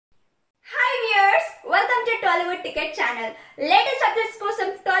Tollywood Ticket channel. Latest updates కోసం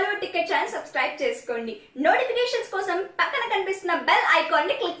Tollywood Ticket channel subscribe చేసుకోండి. Notifications కోసం పక్కన కనిపిస్తున్న bell icon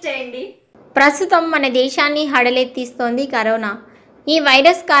ని క్లిక్ చేయండి. ప్రస్తుతం మన దేశాన్ని హడలెత్తిస్తోంది కరోనా. ఈ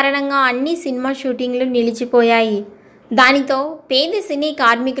వైరస్ కారణంగా అన్ని సినిమా షూటింగ్లు నిలిచిపోయాయి. దానితో పేద సినీ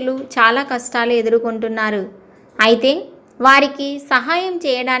కార్మికులు చాలా కష్టాలు ఎదుర్కొంటున్నారు. అయితే వారికి సహాయం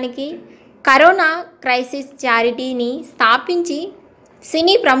చేయడానికి కరోనా క్రైసిస్ చారిటీని స్థాపించి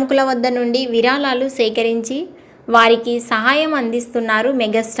సినీ ప్రముఖుల వద్ద నుండి విరాళాలు సేకరించి వారికి సహాయం అందిస్తున్నారు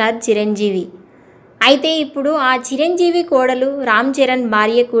మెగాస్టార్ చిరంజీవి. అయితే ఇప్పుడు ఆ చిరంజీవి కోడలు రామ్చరణ్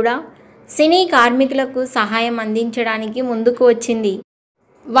భార్య కూడా సినీ కార్మికులకు సహాయం అందించడానికి ముందుకు వచ్చింది.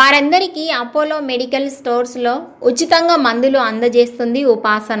 వారందరికీ అపోలో మెడికల్ స్టోర్స్లో ఉచితంగా మందులు అందజేస్తుంది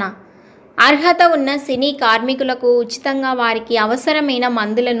ఉపాసన. అర్హత ఉన్న సినీ కార్మికులకు ఉచితంగా వారికి అవసరమైన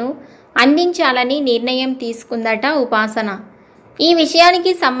మందులను అందించాలని నిర్ణయం తీసుకుందట ఉపాసన. ఈ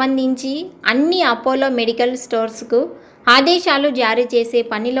విషయానికి సంబంధించి అన్ని అపోలో మెడికల్ స్టోర్స్కు ఆదేశాలు జారీ చేసే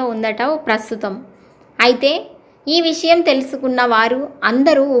పనిలో ఉందట ప్రస్తుతం. అయితే ఈ విషయం తెలుసుకున్న వారు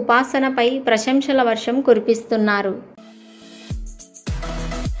అందరూ ఉపాసనపై ప్రశంసల వర్షం కురిపిస్తున్నారు.